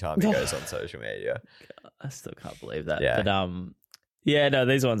gun every time he goes on social media. I still can't believe that. Yeah. But no,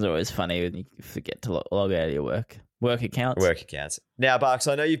 these ones are always funny when you forget to log out of your work accounts. Work accounts. Now, Barks,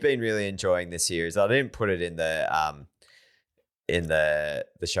 I know you've been really enjoying this series. I didn't put it in the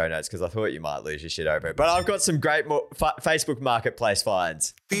show notes because I thought you might lose your shit over it. But I've got some great Facebook Marketplace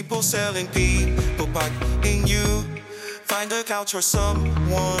finds. People selling people buying you. Find a couch or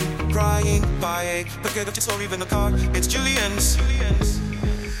someone crying, buy a packet of chips or even a car. It's Julian's.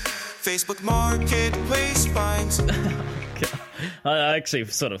 Facebook Marketplace finds. I actually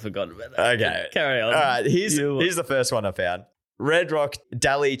sort of forgot about that. Okay. Carry on. All right, here's the first one I found. Red Rock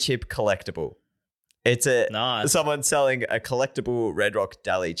Dali chip collectible. It's someone selling a collectible Red Rock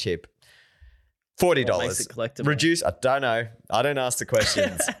Dali chip. $40. What makes it collectible? Reduce. I don't know. I don't ask the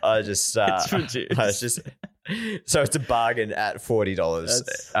questions. I just It's reduced. So it's a bargain at $40.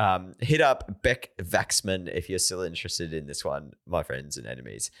 That's- Hit up Beck Vaxman if you're still interested in this one, my friends and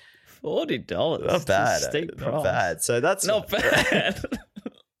enemies. $40. Not bad. Steep Not price. bad. So that's Not bad.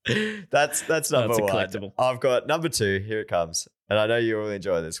 that's number That's a one. collectible. I've got number 2. Here it comes, and I know you will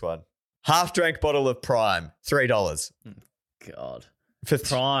enjoy this one. Half-drank bottle of Prime, $3 God. for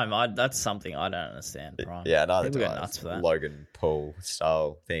Prime, that's something I don't understand. Prime. Yeah, neither People do go I. nuts for that. Logan Paul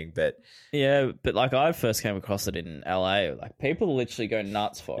style thing, but Yeah, but like I first came across it in LA. Like people literally go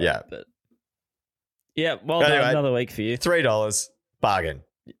nuts for Yeah. it. But yeah, well Anyway. done. Another week for you. $3 bargain.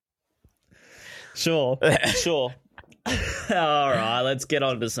 Sure, sure. All right, let's get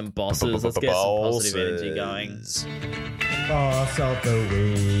on to some bosses. Let's get some positive energy going. Bosses. Boss of the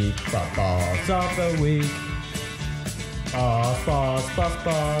week, boss of the week. Boss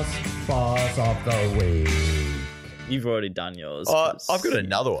of the week. You've already done yours. Oh, 'cause- I've got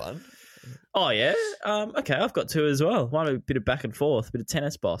another one. Oh yeah. Okay, I've got 2 as well. One a bit of back and forth, a bit of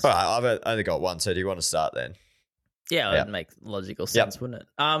tennis boss. All right, I've only got one. So do you want to start then? Yeah, Yeah. it'd make logical sense, wouldn't it?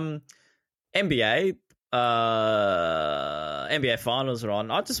 NBA, NBA finals are on.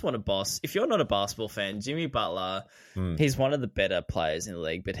 I just want a boss. If you're not a basketball fan, Jimmy Butler, he's one of the better players in the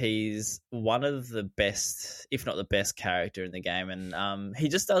league, but he's one of the best, if not the best character in the game. And he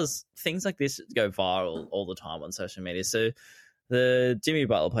just does things like this that go viral all the time on social media. So the Jimmy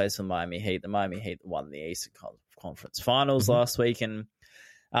Butler plays for Miami Heat. The Miami Heat won the Eastern Conference Finals last week, and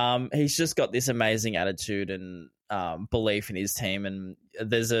he's just got this amazing attitude and belief in his team. And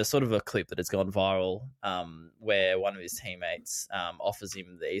there's a sort of a clip that has gone viral where one of his teammates offers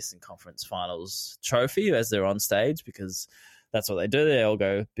him the Eastern Conference Finals trophy as they're on stage, because that's what they do. They all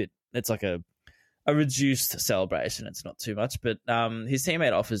go a bit. It's like a reduced celebration. It's not too much, but his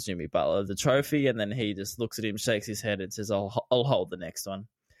teammate offers Jimmy Butler the trophy, and then he just looks at him, shakes his head, and says, "I'll hold the next one."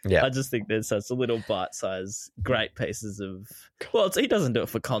 Yeah. I just think there's such a little bite-sized, great pieces of. Well, he doesn't do it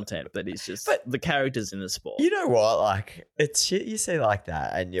for content, but it's just the characters in the sport. You know what? Like, it's shit you say like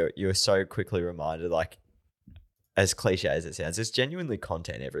that, and you're so quickly reminded, like, as cliche as it sounds, there's genuinely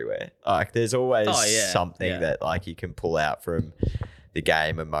content everywhere. Like, there's always something that, like, you can pull out from the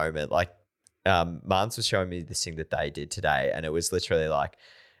game, a moment. Like, Mans was showing me this thing that they did today, and it was literally like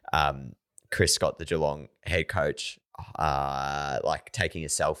Chris Scott, the Geelong head coach, like taking a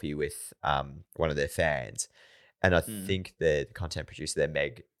selfie with one of their fans. And I think the content producer there,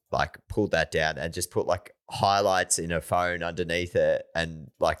 Meg, like pulled that down and just put like highlights in a phone underneath it,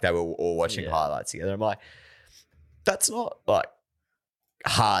 and like they were all watching highlights together. I'm like, that's not like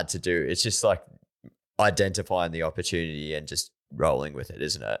hard to do. It's just like identifying the opportunity and just rolling with it,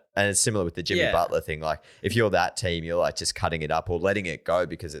 isn't it? And it's similar with the Jimmy Butler thing. Like if you're that team, you're like just cutting it up or letting it go,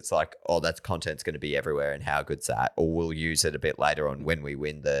 because it's like, oh, that content's going to be everywhere, and how good's that? Or we'll use it a bit later on when we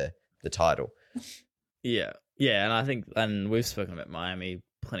win the title. Yeah. Yeah, and I think, and we've spoken about Miami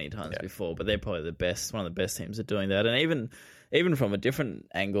plenty of times before, but they're probably the best, one of the best teams at doing that. And even from a different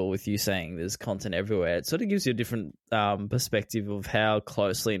angle, with you saying there's content everywhere, it sort of gives you a different perspective of how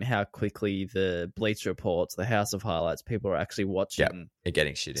closely and how quickly the Bleacher Reports, the House of Highlights, people are actually watching. They're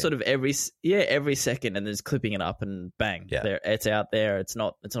getting shit in. Sort of every second, and there's clipping it up, and bang, it's out there. It's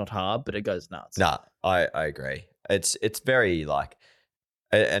not hard, but it goes nuts. Nah, I agree. It's very like,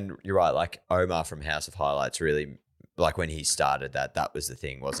 and you're right. Like Omar from House of Highlights really, like when he started that was the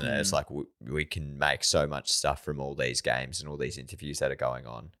thing, wasn't it? It's like we can make so much stuff from all these games and all these interviews that are going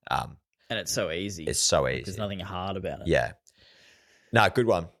on. And it's so easy. It's so easy. There's nothing hard about it. Yeah. No, good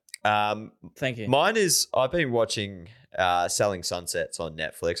one. Thank you. Mine is, I've been watching Selling Sunsets on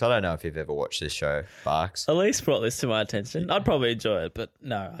Netflix. I don't know if you've ever watched this show, Barks. Elise brought this to my attention. I'd probably enjoy it, but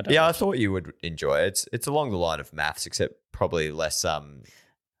no, I don't. Yeah, I thought you would enjoy it. It's along the line of maths, except probably less.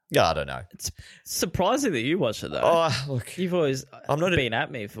 Yeah, I don't know. It's surprising that you watch it though. Oh, look, You've always I'm not been at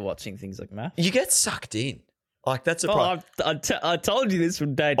me for watching things like math. you get sucked in. Like that's a problem. I told you this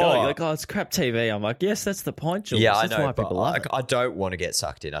from day dot. You're like, it's crap TV. I'm like, yes, that's the point, Jules. Yeah, I That's know. why But people love it. I don't want to get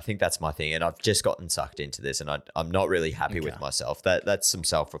sucked in. I think that's my thing, and I've just gotten sucked into this, and I'm not really happy with myself. That's some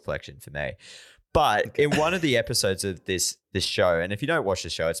self-reflection for me. But in one of the episodes of this show, and if you don't watch the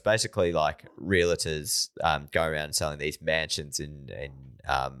show, it's basically like realtors going around and selling these mansions in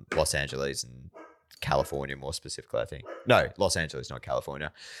Los Angeles and California, more specifically, I think. No, Los Angeles, not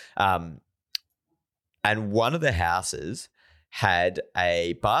California. And one of the houses had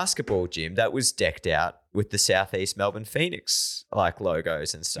a basketball gym that was decked out with the Southeast Melbourne Phoenix like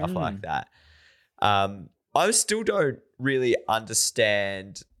logos and stuff like that. I still don't really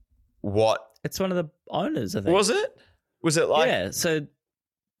understand what. It's one of the owners, I think. Was it? Was it like? Yeah. So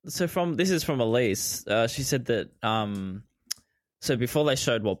this is from Elise. She said that So before they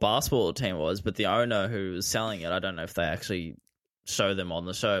showed what basketball team was, but the owner who was selling it, I don't know if they actually show them on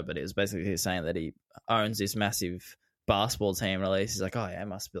the show, but it was basically saying that he owns this massive basketball team release. He's like, oh yeah, it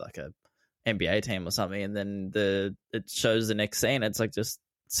must be like a NBA team or something. And then it shows the next scene. It's like just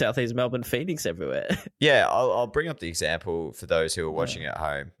Southeast Melbourne Phoenix everywhere. Yeah, I'll bring up the example for those who are watching at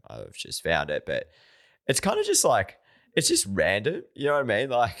home. I've just found it, but it's kind of just like, it's just random. You know what I mean?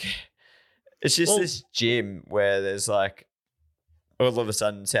 Like, it's just this gym where there's like, all of a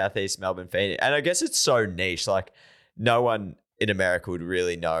sudden, Southeast Melbourne Phoenix. And I guess it's so niche. Like, no one in America would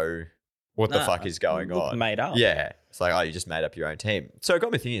really know what the fuck is going on. Made up. Yeah. It's like, oh, you just made up your own team. So it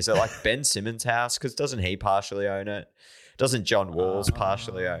got me thinking, so like Ben Simmons' house, because doesn't he partially own it? Doesn't John Walls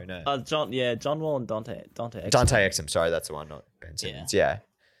partially own it? John Wall and Dante Exum. Dante Exum, sorry, that's the one, not Ben Simmons. Yeah.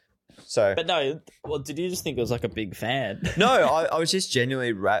 So, but no, well, did you just think it was like a big fan? No, I was just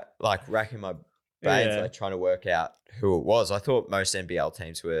genuinely racking my brains, like trying to work out who it was. I thought most NBL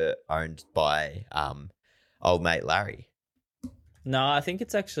teams were owned by old mate Larry. No, I think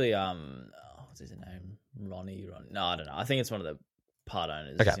it's actually what's his name? Ronnie. No, I don't know. I think it's one of the part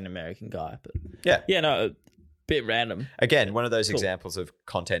owners. Okay. He's an American guy, but yeah, a bit random. Again, one of those examples of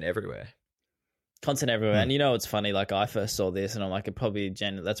content everywhere. Content everywhere, and you know it's funny. Like I first saw this, and I'm like,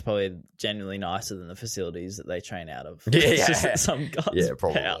 that's probably genuinely nicer than the facilities that they train out of. Yeah, It's just at some guy's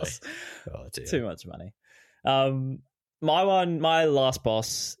probably. house. Oh, dear. Too much money. My last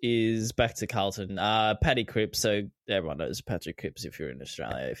boss is back to Carlton. Paddy Cripps. So everyone knows Patrick Cripps if you're in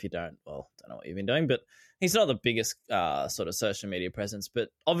Australia. If you don't, well, don't know what you've been doing, but he's not the biggest sort of social media presence. But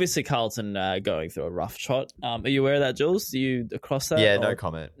obviously Carlton going through a rough trot. Are you aware of that, Jules? Are you across that? Yeah, no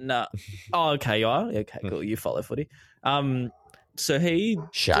comment. No. Oh, okay, you are? Okay, cool. You follow footy. So he...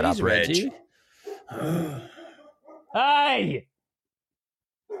 Shut up, Reg. Hey!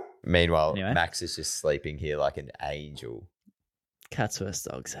 Meanwhile, Anyway. Max is just sleeping here like an angel. Cats vs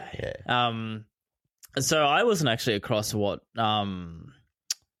dogs, hey? Yeah. So I wasn't actually across what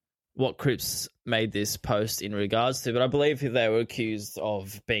Cripps made this post in regards to, but I believe they were accused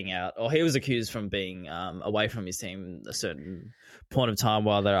of being out, or he was accused from being away from his team a certain point of time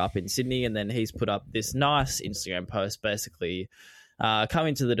while they're up in Sydney, and then he's put up this nice Instagram post basically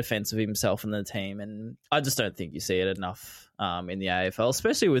coming to the defense of himself and the team, and I just don't think you see it enough in the AFL,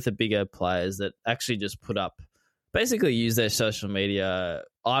 especially with the bigger players that actually just put up, basically use their social media.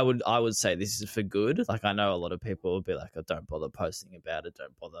 I would say this is for good. Like, I know a lot of people will be like, oh, don't bother posting about it,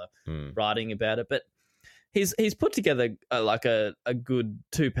 don't bother writing about it, but he's put together a good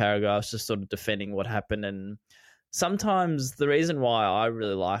 2 paragraphs just sort of defending what happened. And sometimes the reason why I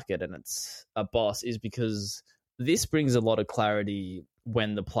really like it, and it's a boss, is because this brings a lot of clarity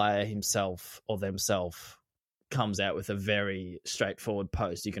when the player himself or themselves comes out with a very straightforward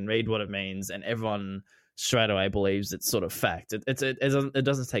post. You can read what it means, and everyone straight away believes it's sort of fact. It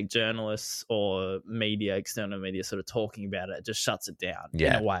doesn't take journalists or media, external media, sort of talking about it. It just shuts it down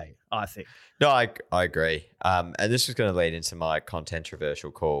in a way, I think. No, I agree. And this is going to lead into my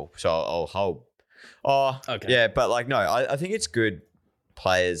controversial call. So I'll hold. Oh, okay. Yeah, but like, no, I think it's good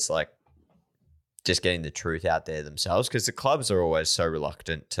players like just getting the truth out there themselves, because the clubs are always so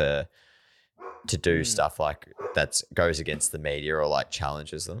reluctant to do stuff like that goes against the media or like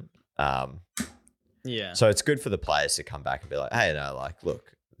challenges them. Yeah. So it's good for the players to come back and be like, hey, no, like,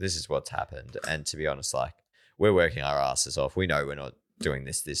 look, this is what's happened. And to be honest, like, we're working our asses off. We know we're not doing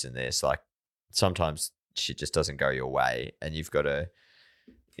this, and this. Like, sometimes shit just doesn't go your way, and you've got to,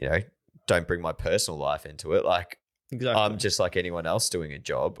 don't bring my personal life into it. Like, exactly. I'm just like anyone else doing a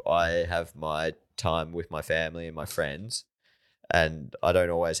job. I have my time with my family and my friends, and I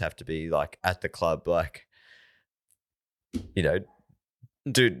don't always have to be like at the club, like,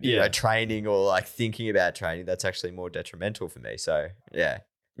 training or like thinking about training. That's actually more detrimental for me. So yeah.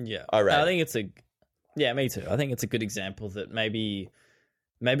 I think it's me too. I think it's a good example that maybe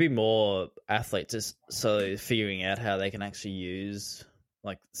more athletes are so figuring out how they can actually use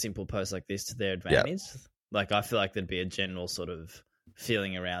like simple posts like this to their advantage. Yep. Like, I feel like there'd be a general sort of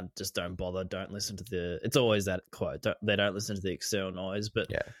feeling around just don't bother, don't listen to it's always that quote, they don't listen to the external noise, but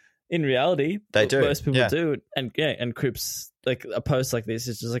in reality, they do. Most people do. And Cripps, like a post like this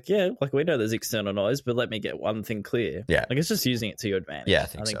is just like, like we know there's external noise, but let me get one thing clear. Yeah. Like, it's just using it to your advantage. Yeah, I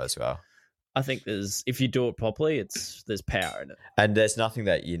think so as well. I think if you do it properly, there's power in it. And there's nothing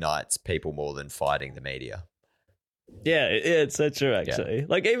that unites people more than fighting the media. Yeah, it's so true, actually. Yeah.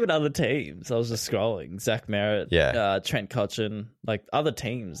 Like, even other teams, I was just scrolling. Zach Merritt, Trent Cotchin, like other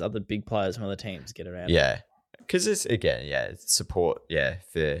teams, other big players from other teams get around. Yeah. Because it's, again, it's support,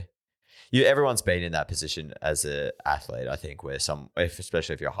 for... everyone's been in that position as an athlete, I think, where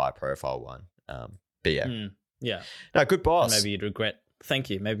especially if you're a high profile one. But Yeah. No, good And boss. maybe you'd regret. Thank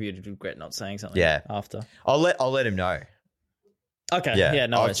you. Maybe you'd regret not saying something. Yeah. After. I'll let him know. Okay. Yeah. Yeah.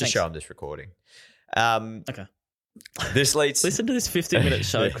 No. I'll worries, just thanks. show him this recording. Okay. This leads. Listen to this 15-minute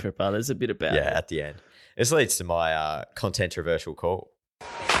show, Cripper. There's a bit about Yeah, it. at the end. This leads to my controversial call.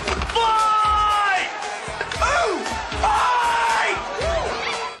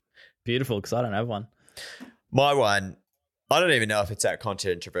 Beautiful, because I don't have one. My one, I don't even know if it's that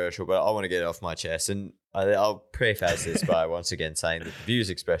controversial, but I want to get it off my chest. And I'll preface this by once again saying that the views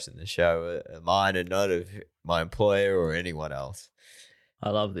expressed in the show are mine and not of my employer or anyone else. I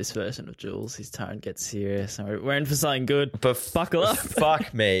love this version of Jules. His tone gets serious. And we're in for something good. But buckle up.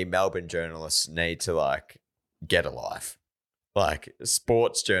 Fuck me, Melbourne journalists need to get a life.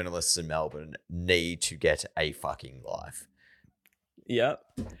 Sports journalists in Melbourne need to get a fucking life. Yep.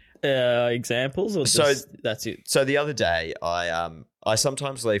 Examples or just that's it? So the other day, I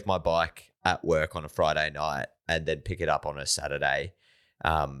sometimes leave my bike at work on a Friday night and then pick it up on a Saturday.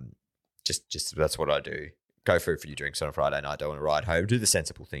 Just that's what I do. Go for a few drinks on a Friday night. Don't want to ride home. Do the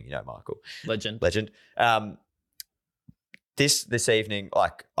sensible thing, Michael. Legend. This evening,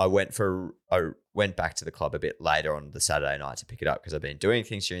 I went back to the club a bit later on the Saturday night to pick it up because I've been doing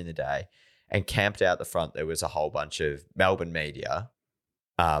things during the day, and camped out the front. There was a whole bunch of Melbourne media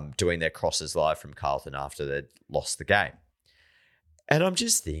doing their crosses live from Carlton after they'd lost the game. And I'm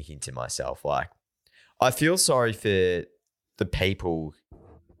just thinking to myself, I feel sorry for the people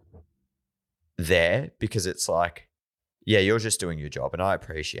there, because it's yeah, you're just doing your job and I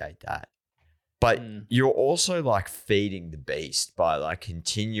appreciate that. But you're also feeding the beast by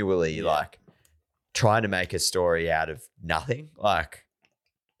continually trying to make a story out of nothing.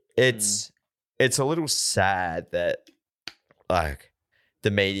 It's a little sad that the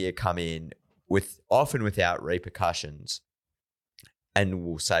media come in often without repercussions and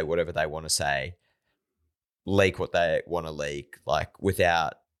will say whatever they want to say, leak what they want to leak,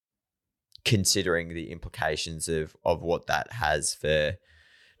 without considering the implications of what that has for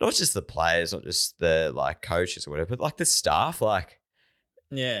not just the players, not just the coaches or whatever, but the staff.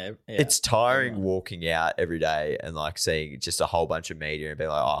 Yeah. It's tiring walking out every day and seeing just a whole bunch of media and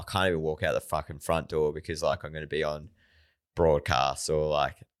being I can't even walk out the fucking front door because I'm going to be on broadcast,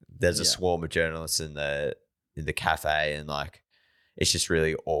 or there's a swarm of journalists in the cafe, and it's just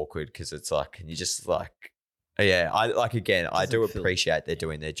really awkward because it's can you just I do appreciate they're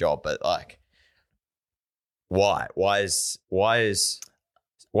doing their job, but why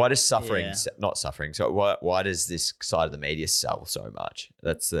does suffering not suffering? So why does this side of the media sell so much?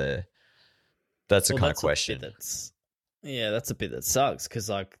 That's the kind of question. That's a bit that sucks, because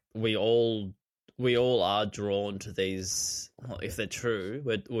we all are drawn to these. Well, if they're true,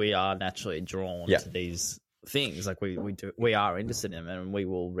 we are naturally drawn to these things. We are interested in them, and we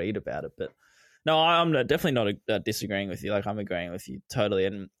will read about it. But no, I'm definitely not disagreeing with you. I'm agreeing with you totally.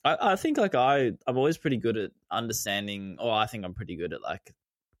 And I think I'm always pretty good at understanding, or I think I'm pretty good at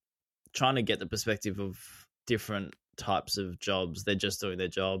trying to get the perspective of different types of jobs. They're just doing their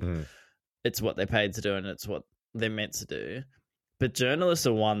job. It's what they're paid to do, and it's what they're meant to do. But journalists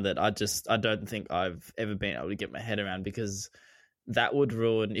are one that I don't think I've ever been able to get my head around, because that would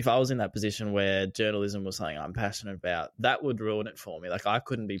ruin, if I was in that position where journalism was something I'm passionate about, that would ruin it for me. I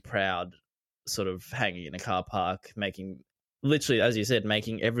couldn't be proud sort of hanging in a car park, literally, as you said,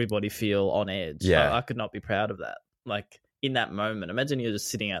 making everybody feel on edge. Yeah. I could not be proud of that. In that moment, imagine you're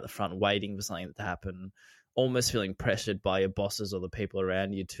just sitting out the front waiting for something to happen, almost feeling pressured by your bosses or the people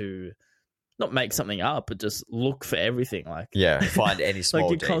around you to not make something up, but just look for everything. Find any small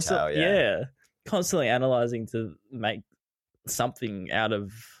detail. Constantly analyzing to make something out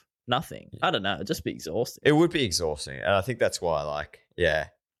of nothing. I don't know. It'd just be exhausting. It would be exhausting. And I think that's why,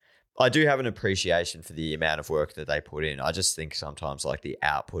 I do have an appreciation for the amount of work that they put in. I just think sometimes, the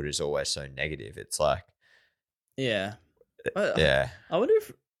output is always so negative. It's yeah. Yeah. I wonder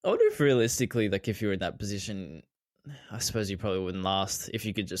if realistically, if you're in that position, I suppose you probably wouldn't last if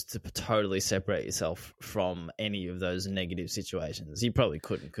you could just totally separate yourself from any of those negative situations. You probably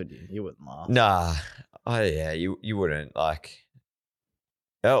couldn't, could you? You wouldn't last. Nah. Oh yeah, you wouldn't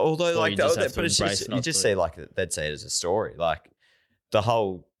although Or you just have to but it's embrace just, not you just to. say they'd say it as a story, the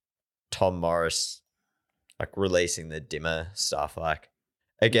whole Tom Morris releasing the dimmer stuff,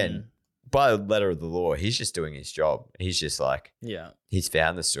 again. By letter of the law, he's just doing his job. He's just he's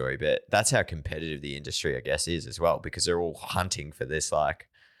found the story. But that's how competitive the industry, I guess, is as well, because they're all hunting for this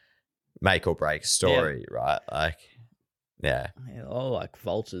make or break story, right? All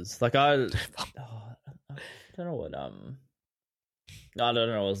vultures. I don't know what I don't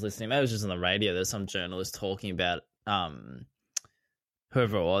know. I was listening. Maybe it was just on the radio. There's some journalist talking about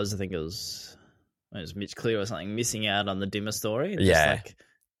whoever it was. I think it was it was Mitch Clear or something, missing out on the Dimmer story. And Yeah. Just like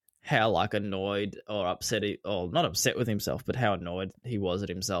how like annoyed or upset, or not upset with himself, but how annoyed he was at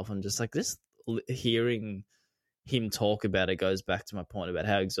himself. And just like this, hearing him talk about it goes back to my point about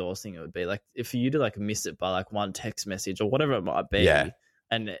how exhausting it would be. Like if you to like miss it by like one text message or whatever it might be, Yeah.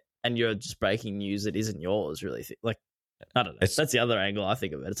 and you're just breaking news that isn't yours, really. Like, I don't know. That's the other angle I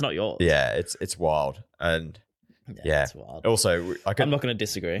think of it. It's not yours. Yeah, it's wild. And yeah. It's wild. Also, I'm not going to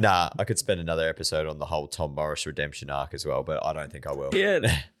disagree. Nah, I could spend another episode on the whole Tom Morris redemption arc as well, but I don't think I will. Yeah,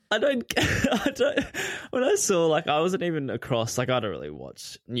 I don't. When I saw, like, I wasn't even across. Like, I don't really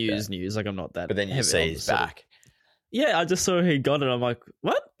watch news. Like, I'm not that. But then you heavy see on he's sort of- back. Yeah, I just saw he got it. I'm like,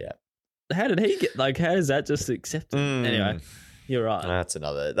 what? Yeah. How did he get? Like, how is that just accepted? Anyway, you're right. That's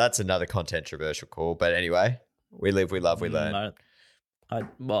another controversial call. But anyway, we live, we love, we learn.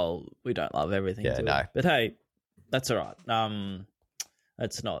 Well, we don't love everything. Yeah, do we? no. But hey, that's all right.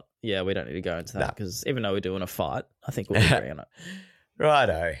 That's not. Yeah, we don't need to go into that because even though we're doing a fight, I think we'll agree on it.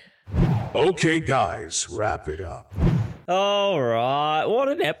 Righto. Okay, guys, wrap it up. All right. What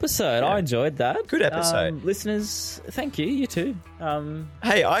an episode. I enjoyed that. Good episode. Listeners, thank you. You too.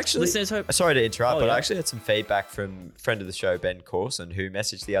 Hey, I actually, listeners hope. sorry to interrupt, but yeah. I actually had some feedback from friend of the show, Ben Corson, who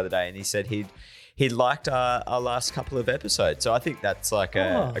messaged the other day and he said he liked our last couple of episodes. So I think that's like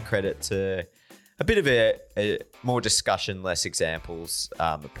a credit to a bit of a more discussion, less examples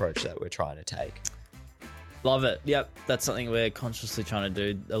approach that we're trying to take. Love it. Yep. That's something we're consciously trying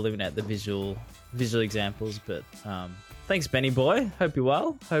to do, eliminate the visual examples. But thanks, Benny boy. Hope you're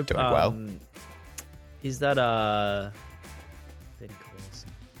well. Hope Doing well. Is that Ben Corson?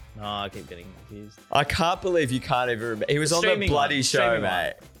 No, I keep getting confused. I can't believe you can't even remember. He was on the Streaming bloody one. show, Streaming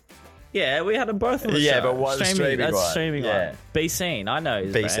mate. Yeah, we had them both on the show. Yeah, but what streaming That's one? streaming Yeah. one. B Scene. I know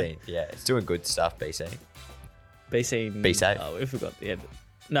his B brand. Scene. Yeah, it's doing good stuff, B Scene. B Scene. Be safe. Oh, we forgot the end.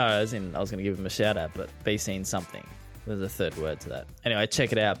 No, as in I was going to give him a shout out, but B Scene something. There's a third word to that. Anyway,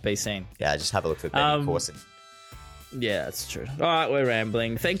 check it out. B Scene. Yeah, just have a look for Benny Corson. Yeah, that's true. All right, we're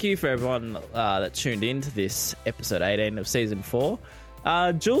rambling. Thank you for everyone that tuned in to this episode 18 of season 4.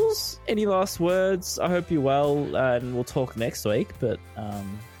 Jules, any last words? I hope you're well, and we'll talk next week. But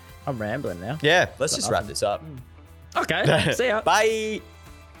I'm rambling now. Yeah, let's just wrap this up. Okay, see ya. Bye.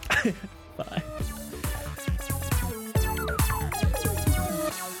 Bye.